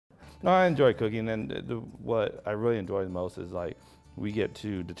No, I enjoy cooking, and what I really enjoy the most is like we get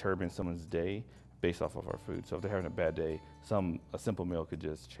to determine someone's day based off of our food. So if they're having a bad day, a simple meal could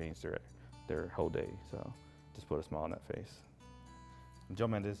just change their whole day. So just put a smile on that face. I'm Joe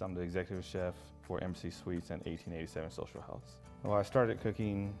Mendez. I'm the executive chef for Embassy Suites and 1887 Social House. Well, I started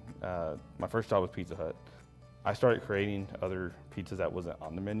cooking. My first job was Pizza Hut. I started creating other pizzas that wasn't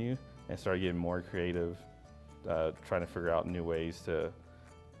on the menu and started getting more creative, trying to figure out new ways to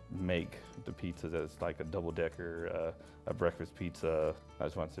make the pizza that's like a double-decker, a breakfast pizza. I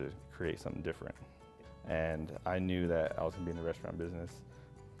just wanted to create something different. And I knew that I was gonna be in the restaurant business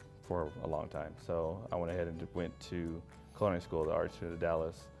for a long time. So I went ahead and went to culinary school at the Art Institute of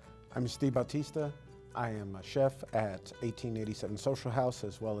Dallas. I'm Steve Bautista. I am a chef at 1887 Social House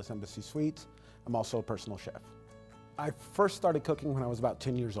as well as Embassy Suites. I'm also a personal chef. I first started cooking when I was about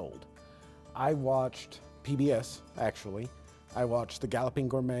 10 years old. I watched PBS, actually. I watched The Galloping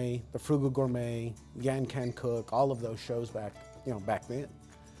Gourmet, The Frugal Gourmet, Yan Can Cook, all of those shows back then.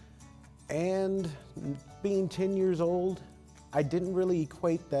 And being 10 years old, I didn't really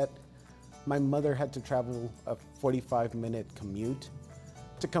equate that my mother had to travel a 45-minute commute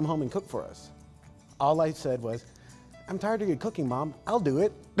to come home and cook for us. All I said was, I'm tired of your cooking, Mom, I'll do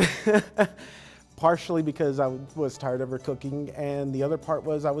it. Partially because I was tired of her cooking, and the other part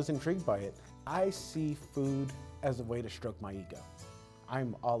was I was intrigued by it. I see food as a way to stroke my ego.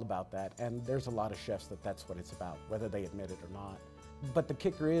 I'm all about that, and there's a lot of chefs that's what it's about, whether they admit it or not. But the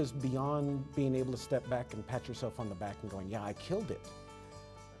kicker is, beyond being able to step back and pat yourself on the back and going, yeah, I killed it.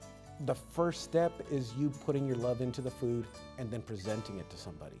 The first step is you putting your love into the food and then presenting it to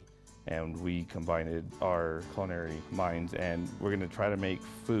somebody. And we combined our culinary minds, and we're gonna try to make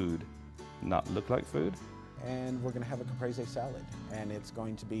food not look like food. And we're gonna have a caprese salad, and it's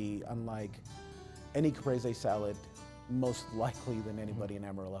going to be unlike any caprese salad, most likely than anybody in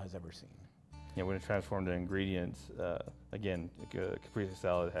Amarillo has ever seen. Yeah, we're gonna transform the ingredients. Again, caprese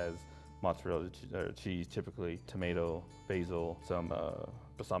salad has mozzarella cheese, typically tomato, basil, some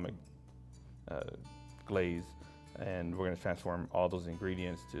balsamic glaze, and we're gonna transform all those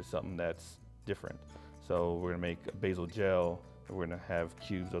ingredients to something that's different. So we're gonna make a basil gel, and we're gonna have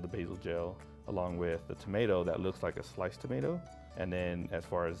cubes of the basil gel along with the tomato that looks like a sliced tomato. And then as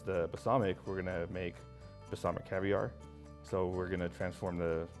far as the balsamic, we're gonna make balsamic caviar. So we're gonna transform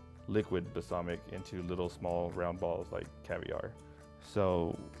the liquid balsamic into little small round balls like caviar.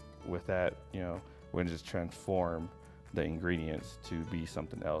 So with that, we're gonna just transform the ingredients to be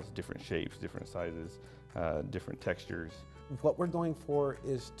something else, different shapes, different sizes, different textures. What we're going for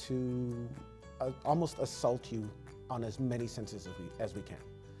is to almost assault you on as many senses as we can.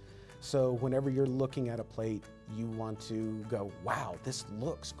 So whenever you're looking at a plate, you want to go, wow, this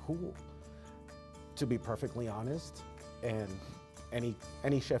looks cool. To be perfectly honest, and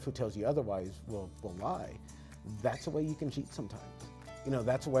any chef who tells you otherwise will lie, that's a way you can cheat sometimes.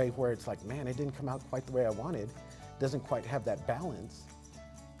 That's a way where it's like, man, it didn't come out quite the way I wanted, doesn't quite have that balance.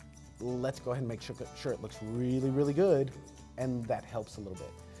 Let's go ahead and make sure it looks really, really good, and that helps a little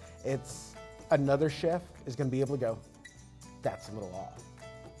bit. It's another chef is gonna be able to go, that's a little off.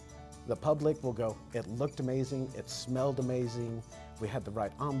 The public will go, it looked amazing, it smelled amazing, we had the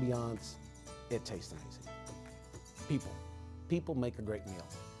right ambiance, it tastes amazing. People make a great meal.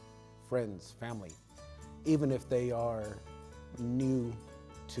 Friends, family, even if they are new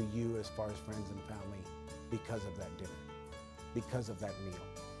to you as far as friends and family, because of that dinner, because of that meal.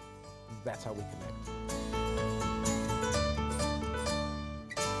 That's how we connect.